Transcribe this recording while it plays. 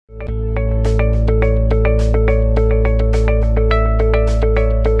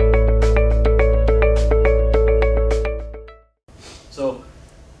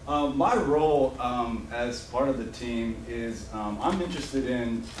team is I'm interested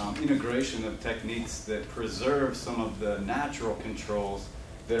in integration of techniques that preserve some of the natural controls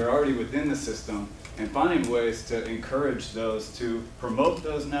that are already within the system, and finding ways to encourage those, to promote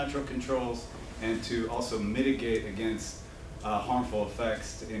those natural controls, and to also mitigate against harmful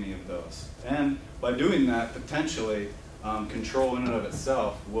effects to any of those. And by doing that, potentially, control in and of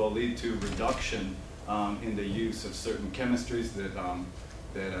itself will lead to reduction in the use of certain chemistries that,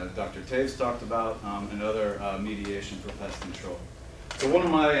 Dr. Taves talked about, and other mediation for pest control. So one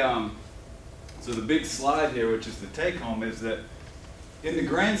of my, so the big slide here, which is the take-home, is that in the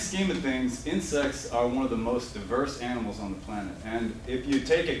grand scheme of things, insects are one of the most diverse animals on the planet. And if you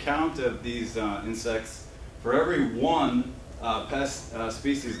take account of these insects, for every one pest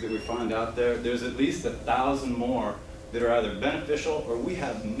species that we find out there, there's at least 1,000 more that are either beneficial or we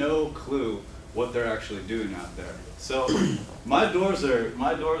have no clue what they're actually doing out there. So my doors are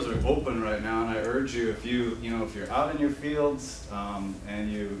open right now, and I urge you, if you're out in your fields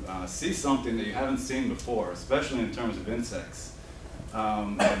and you see something that you haven't seen before, especially in terms of insects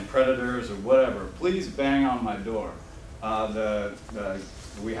and predators or whatever, please bang on my door.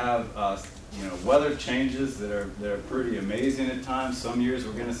 We have weather changes that are pretty amazing at times. Some years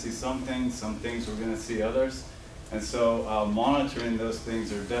we're going to see some things we're going to see others. And so monitoring those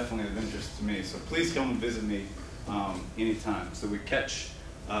things are definitely of interest to me. So please come and visit me anytime. So we catch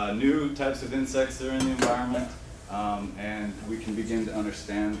new types of insects that are in the environment, and we can begin to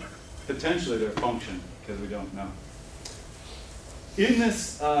understand potentially their function, because we don't know. In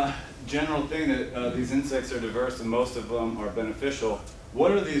this general thing that these insects are diverse and most of them are beneficial,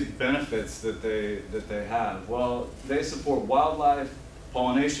 what are these benefits that they have? Well, they support wildlife.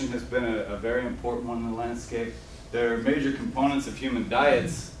 Pollination has been a very important one in the landscape. They're major components of human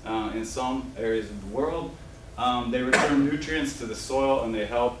diets in some areas of the world. They return nutrients to the soil, and they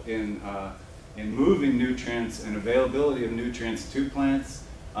help in moving nutrients and availability of nutrients to plants.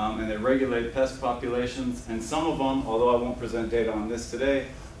 And they regulate pest populations. And some of them, although I won't present data on this today,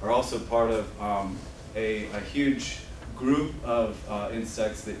 are also part of a huge group of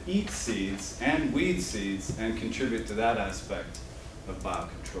insects that eat seeds and weed seeds and contribute to that aspect of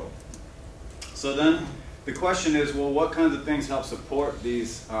biocontrol. So then the question is, well, what kinds of things help support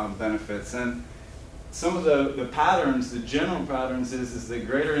these benefits? And some of the patterns, the general patterns, is that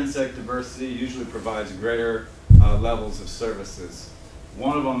greater insect diversity usually provides greater levels of services.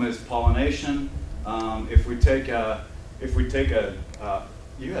 One of them is pollination. If we take a,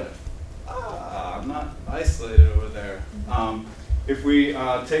 I'm not isolated over there. If we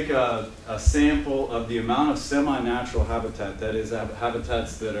take a sample of the amount of semi-natural habitat, that is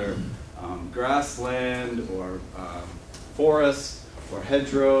habitats that are grassland or forests or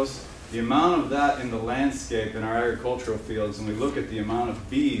hedgerows, the amount of that in the landscape in our agricultural fields, and we look at the amount of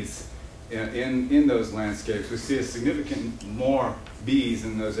bees in those landscapes, we see a significant more bees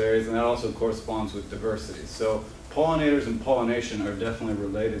in those areas, and that also corresponds with diversity. So pollinators and pollination are definitely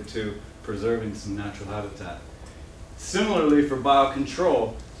related to preserving some natural habitat. Similarly, for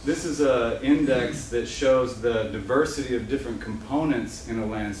biocontrol, this is an index that shows the diversity of different components in a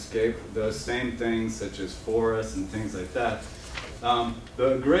landscape, those same things such as forests and things like that.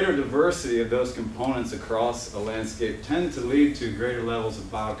 The greater diversity of those components across a landscape tend to lead to greater levels of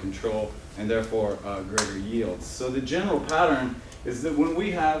biocontrol and therefore greater yields. So the general pattern is that when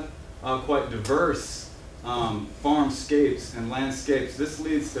we have quite diverse farmscapes and landscapes, this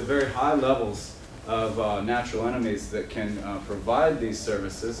leads to very high levels of natural enemies that can provide these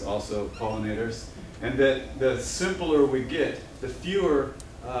services, also pollinators, and that the simpler we get, the fewer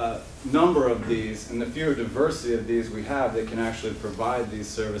number of these and the fewer diversity of these we have that can actually provide these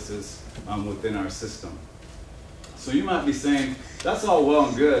services within our system. So you might be saying, that's all well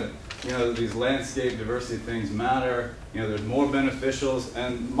and good, these landscape diversity things matter, there's more beneficials,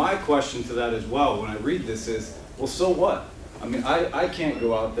 and my question to that as well when I read this is, well, so what? I mean, I can't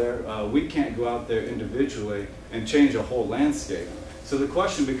go out there, we can't go out there individually and change a whole landscape. So the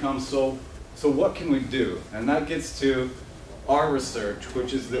question becomes, so what can we do? And that gets to our research,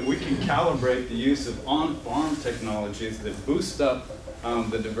 which is that we can calibrate the use of on-farm technologies that boost up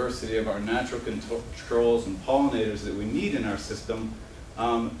the diversity of our natural controls and pollinators that we need in our system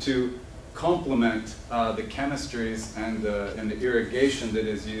to complement the chemistries and the irrigation that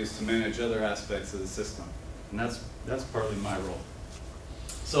is used to manage other aspects of the system. And that's partly my role.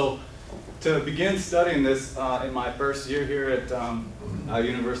 So to begin studying this in my first year here at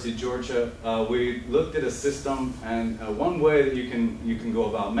University of Georgia, we looked at a system, and one way that you can go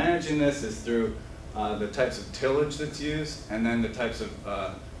about managing this is through the types of tillage that's used, and then the types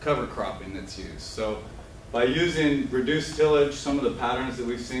of cover cropping that's used. So by using reduced tillage, some of the patterns that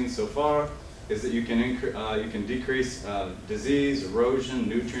we've seen so far is that you can decrease disease, erosion,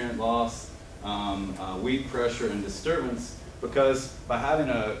 nutrient loss, weed pressure, and disturbance, because by having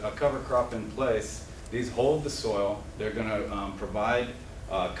a cover crop in place, these hold the soil. They're going to provide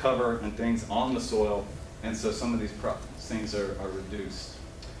cover and things on the soil, and so some of these things are reduced.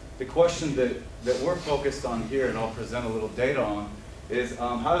 The question that we're focused on here, and I'll present a little data on, is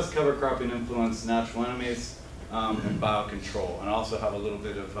how does cover cropping influence natural enemies and biocontrol? And I also have a little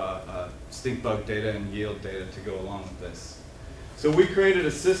bit of stink bug data and yield data to go along with this. So we created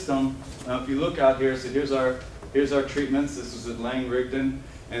a system. If you look out here, so here's our treatments. This was at Lang-Rigdon,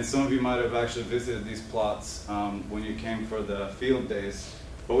 and some of you might have actually visited these plots when you came for the field days.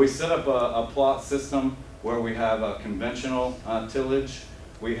 But we set up a plot system where we have a conventional tillage.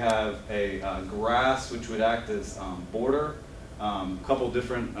 We have a grass, which would act as border. A couple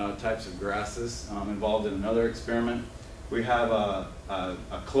different types of grasses involved in another experiment. We have a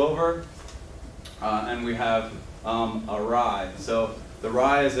clover, and we have a rye. So the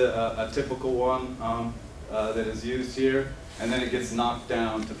rye is a typical one that is used here, and then it gets knocked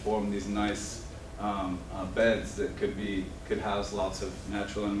down to form these nice beds that could house lots of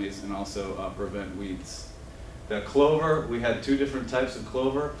natural enemies and also prevent weeds. The clover, we had two different types of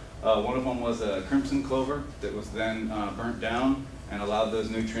clover. One of them was a crimson clover that was then burnt down and allowed those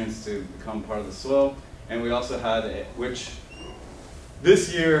nutrients to become part of the soil. And we also had, which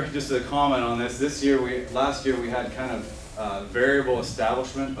this year, just a comment on this, last year we had kind of variable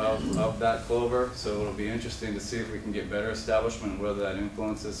establishment of that clover, so it'll be interesting to see if we can get better establishment and whether that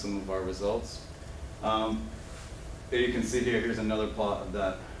influences some of our results. You can see here, here's another plot of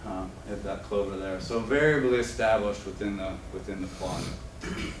that clover there. So variably established within the plot.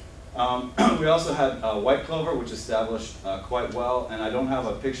 We also had white clover, which established quite well, and I don't have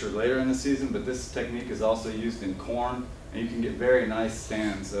a picture later in the season, but this technique is also used in corn, and you can get very nice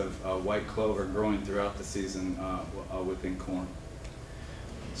stands of white clover growing throughout the season within corn.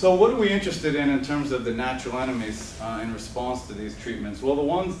 So what are we interested in terms of the natural enemies in response to these treatments? Well, the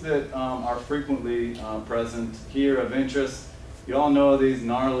ones that are frequently present here of interest, you all know these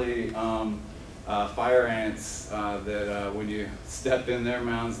gnarly fire ants that when you step in their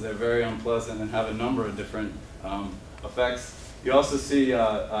mounds, they're very unpleasant and have a number of different effects. You also see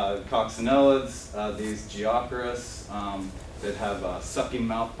coccinellids, these geocaris that have sucking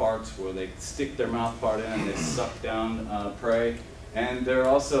mouth parts where they stick their mouth part in and they suck down prey. And there are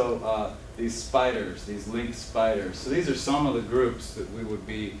also these spiders, these link spiders. So these are some of the groups that we would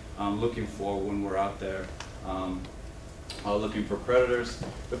be looking for when we're out there looking for predators.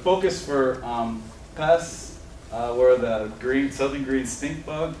 The focus for pests were the southern green stink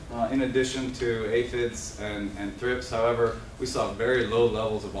bug, in addition to aphids and thrips. However, we saw very low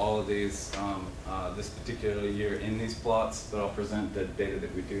levels of all of these this particular year in these plots, but I'll present the data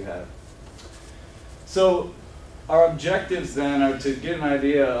that we do have. So our objectives then are to get an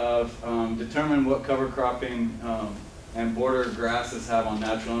idea of, determine what cover cropping and border grasses have on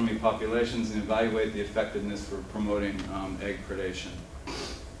natural enemy populations and evaluate the effectiveness for promoting egg predation.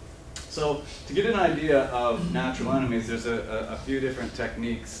 So to get an idea of natural enemies, there's a few different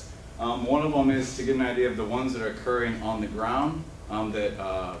techniques. One of them is to get an idea of the ones that are occurring on the ground that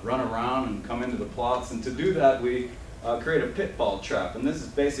run around and come into the plots. And to do that, we create a pitfall trap. And this is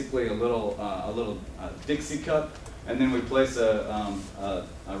basically a little Dixie cup, and then we place a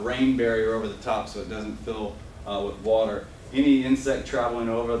rain barrier over the top so it doesn't fill with water. Any insect traveling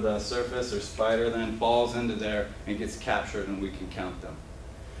over the surface or spider then falls into there and gets captured, and we can count them.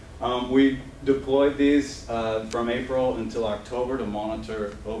 We deployed these from April until October to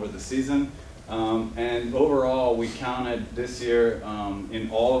monitor over the season. And overall, we counted this year in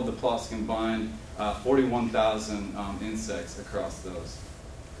all of the plots combined 41,000 insects across those.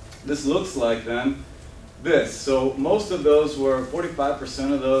 This looks like then this. So most of those were,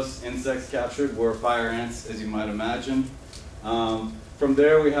 45% of those insects captured were fire ants, as you might imagine. From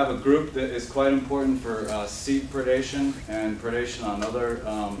there, we have a group that is quite important for seed predation and predation on other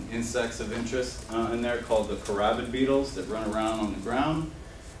insects of interest in there, called the carabid beetles that run around on the ground.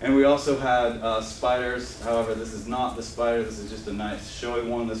 And we also had spiders. However, this is not the spider. This is just a nice showy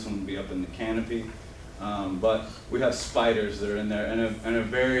one. This one would be up in the canopy. But we have spiders that are in there, and a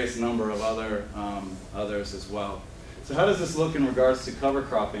various number of others as well. So how does this look in regards to cover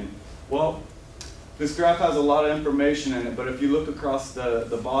cropping? Well, this graph has a lot of information in it, but if you look across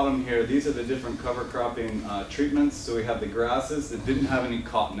the bottom here, these are the different cover cropping treatments. So we have the grasses that didn't have any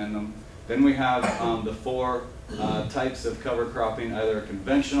cotton in them. Then we have the four types of cover cropping, either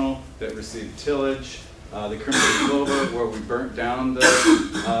conventional that received tillage, the crimson clover where we burnt down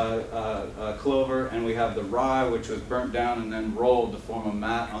the clover, and we have the rye which was burnt down and then rolled to form a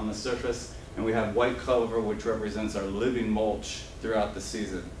mat on the surface. and we have white clover, which represents our living mulch throughout the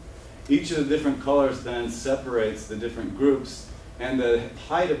season. Each of the different colors then separates the different groups, and the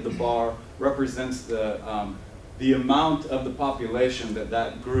height of the bar represents the amount of the population that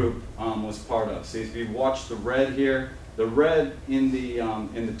that group was part of. So if you watch the red here, the red in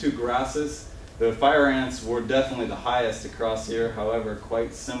the two grasses, the fire ants were definitely the highest across here, however,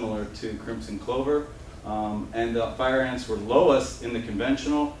 quite similar to crimson clover. And the fire ants were lowest in the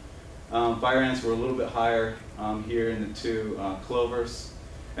conventional. Fire ants were a little bit higher here in the two clovers.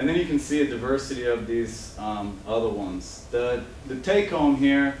 And then you can see a diversity of these other ones. The take-home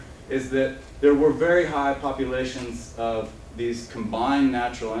here is that there were very high populations of these combined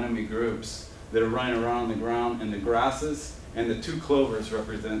natural enemy groups that are running around on the ground in the grasses, and the two clovers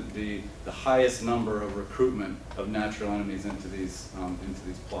represent the highest number of recruitment of natural enemies into these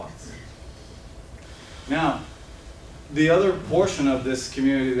plots. Now, the other portion of this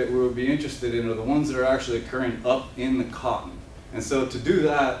community that we would be interested in are the ones that are actually occurring up in the cotton. And so to do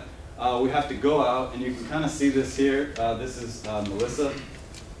that, we have to go out, and you can kind of see this here. This is Melissa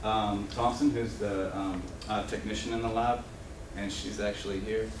Thompson, who's the technician in the lab, and she's actually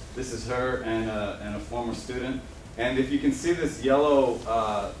here. This is her and a former student. And if you can see this yellow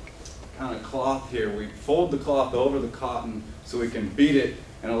kind of cloth here, we fold the cloth over the cotton so we can beat it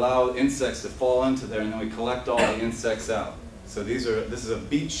and allow insects to fall into there, and then we collect all the insects out. So this is a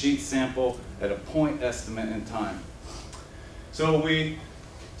beat sheet sample at a point estimate in time. So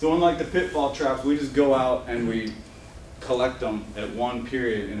unlike the pitfall traps, we just go out and we collect them at one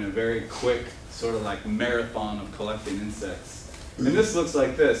period in a very quick sort of like marathon of collecting insects. And this looks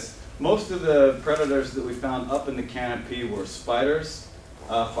like this. Most of the predators that we found up in the canopy were spiders,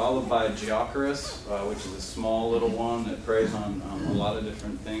 followed by Geocaris, which is a small little one that preys on a lot of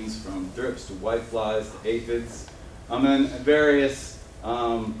different things, from thrips to whiteflies to aphids, and various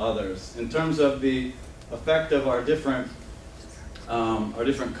others. In terms of the effect of our different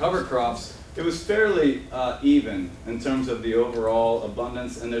cover crops, it was fairly even in terms of the overall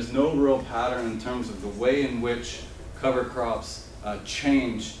abundance, and there's no real pattern in terms of the way in which cover crops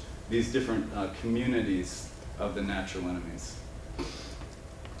change these different communities of the natural enemies.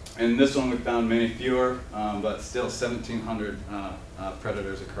 In this one we found many fewer, but still 1,700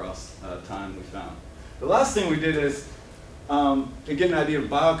 predators across time we found. The last thing we did is, to get an idea of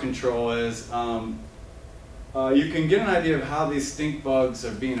biocontrol, is you can get an idea of how these stink bugs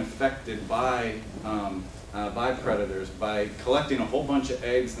are being affected by predators by collecting a whole bunch of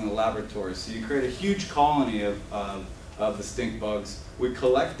eggs in the laboratory. So you create a huge colony of the stink bugs. We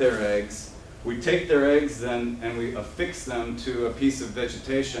collect their eggs. We take their eggs then and we affix them to a piece of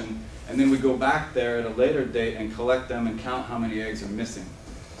vegetation, and then we go back there at a later date and collect them and count how many eggs are missing.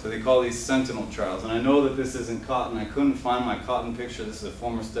 So they call these sentinel trials. And I know that this isn't cotton. I couldn't find my cotton picture. This is a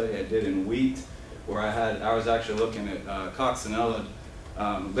former study I did in wheat, where I was actually looking at coccinella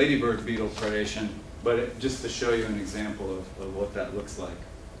ladybird beetle predation, but just to show you an example of what that looks like.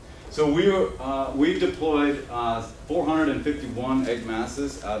 So we deployed 451 egg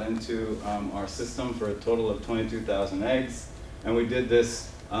masses out into our system for a total of 22,000 eggs, and we did this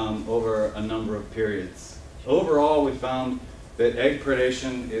over a number of periods. Overall, we found that egg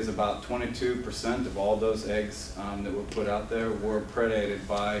predation is about 22% of all those eggs that were put out there were predated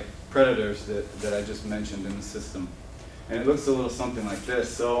by predators that I just mentioned in the system. And it looks a little something like this.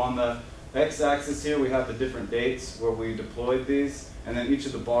 So on the x-axis here, we have the different dates where we deployed these, and then each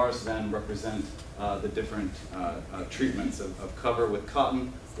of the bars then represent the different treatments of cover with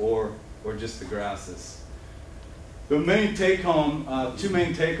cotton or just the grasses. The main take-home, two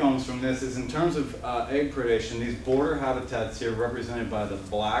main take-homes from this is in terms of egg predation, these border habitats here represented by the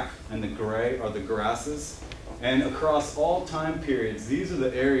black and the gray are the grasses. And across all time periods, these are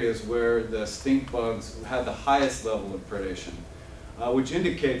the areas where the stink bugs had the highest level of predation, which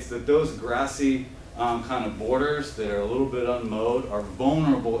indicates that those grassy kind of borders that are a little bit unmowed are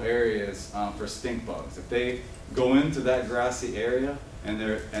vulnerable areas for stink bugs. If they go into that grassy area and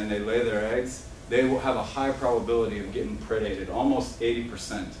they lay their eggs, they will have a high probability of getting predated. Almost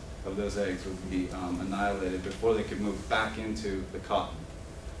 80% of those eggs would be annihilated before they could move back into the cotton.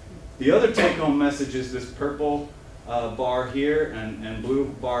 The other take-home message is this purple bar here and blue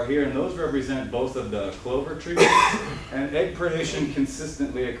bar here, and those represent both of the clover treatments. And egg predation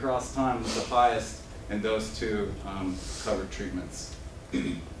consistently across time was the highest in those two cover treatments.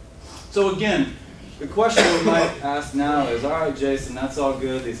 So again, the question we might ask now is, all right, Jason, that's all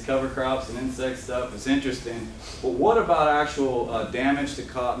good, these cover crops and insect stuff, it's interesting, but what about actual damage to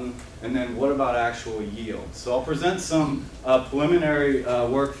cotton, and then what about actual yield? So I'll present some preliminary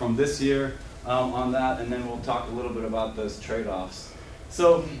work from this year on that, and then we'll talk a little bit about those trade-offs.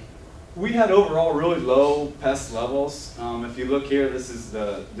 So we had overall really low pest levels. If you look here, this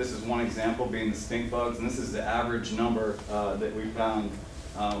is one example being the stink bugs, and this is the average number that we found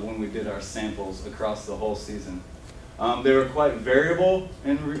when we did our samples across the whole season. They were quite variable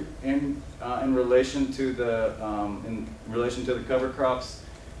in relation to the cover crops,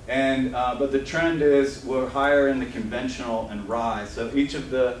 and but the trend is we're higher in the conventional and rye. So each of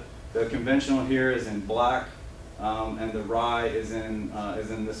the conventional here is in black, and the rye is in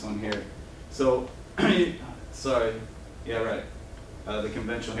this one here. So sorry, yeah, right. The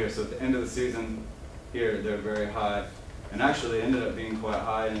conventional here. So at the end of the season, here they're very high, and actually ended up being quite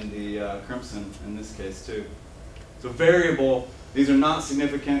high in the crimson in this case too. So variable, these are not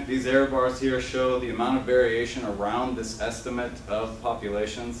significant. These error bars here show the amount of variation around this estimate of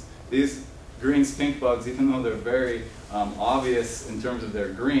populations. These green stink bugs, even though they're very obvious in terms of their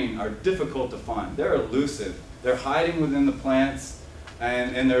green, are difficult to find. They're elusive. They're hiding within the plants,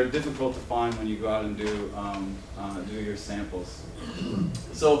 and they're difficult to find when you go out and do your samples.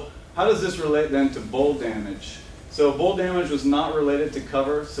 So how does this relate then to boll damage? So boll damage was not related to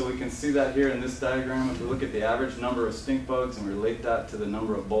cover, so we can see that here in this diagram. If we look at the average number of stink bugs and relate that to the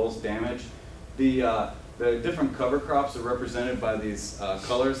number of bolls damaged, the different cover crops are represented by these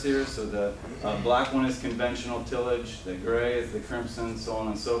colors here. So the black one is conventional tillage, the gray is the crimson, so on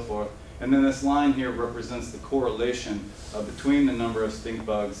and so forth. And then this line here represents the correlation between the number of stink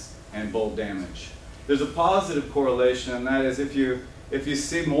bugs and boll damage. There's a positive correlation, and that is if you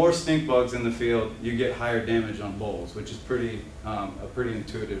see more stink bugs in the field, you get higher damage on bolls, which is a pretty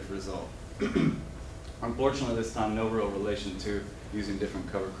intuitive result. Unfortunately, this time, no real relation to using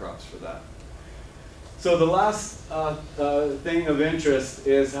different cover crops for that. So the last thing of interest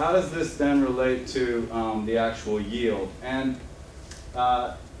is how does this then relate to the actual yield? And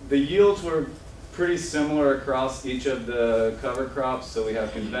the yields were pretty similar across each of the cover crops. So we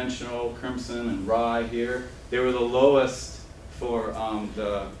have conventional, crimson, and rye here. They were the lowest for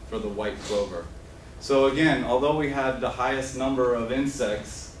the white clover. So again, although we had the highest number of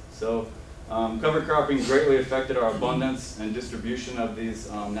insects, so cover cropping greatly affected our abundance and distribution of these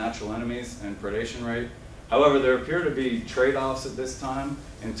natural enemies and predation rate. However, there appear to be trade-offs at this time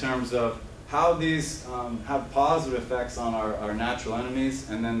in terms of how these have positive effects on our natural enemies,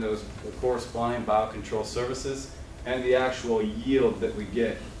 and then those corresponding biocontrol services, and the actual yield that we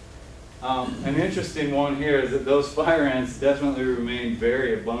get. An interesting one here is that those fire ants definitely remain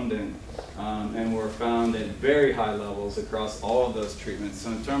very abundant and were found at very high levels across all of those treatments.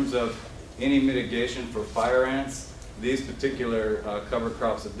 So in terms of any mitigation for fire ants, these particular cover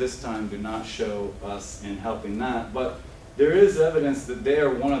crops at this time do not show us in helping that. But there is evidence that they are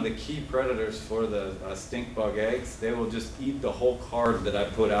one of the key predators for the stink bug eggs. They will just eat the whole card that I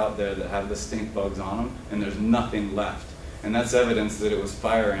put out there that have the stink bugs on them, and there's nothing left. And that's evidence that it was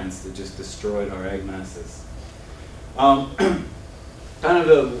fire ants that just destroyed our egg masses. Kind of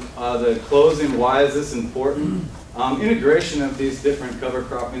the closing, why is this important? Integration of these different cover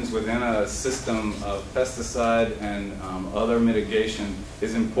croppings within a system of pesticide and other mitigation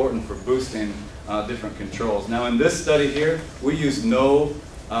is important for boosting different controls. Now in this study here, we used no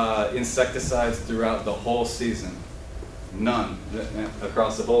insecticides throughout the whole season. None.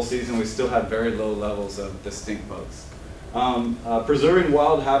 Across the whole season, we still had very low levels of the stink bugs. Preserving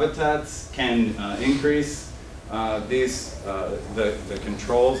wild habitats can increase the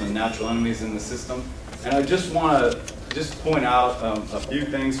controls and natural enemies in the system. And I just want to point out a few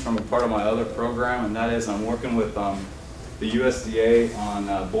things from a part of my other program, and that is I'm working with the USDA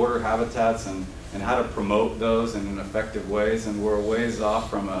on border habitats and how to promote those in effective ways, and we're a ways off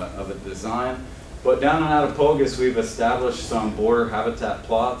from a design. But down in Attapogus, we've established some border habitat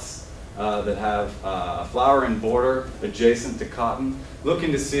plots that have a flowering border adjacent to cotton,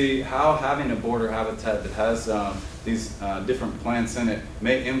 looking to see how having a border habitat that has these different plants in it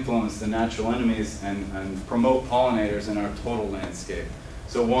may influence the natural enemies and promote pollinators in our total landscape.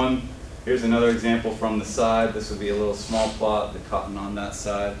 So here's another example from the side. This would be a little small plot, the cotton on that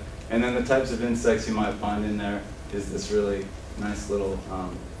side. And then the types of insects you might find in there is this really nice little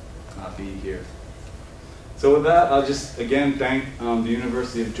bee here. So with that, I'll just again thank the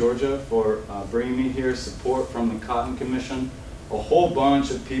University of Georgia for bringing me here, support from the Cotton Commission, a whole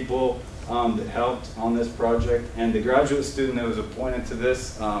bunch of people that helped on this project, and the graduate student that was appointed to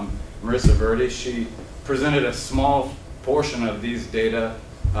this, Marissa Verde, she presented a small portion of these data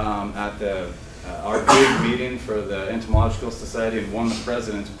at our big meeting for the Entomological Society and won the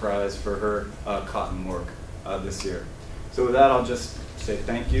President's Prize for her cotton work this year. So with that, I'll just say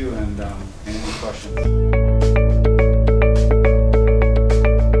thank you and any questions.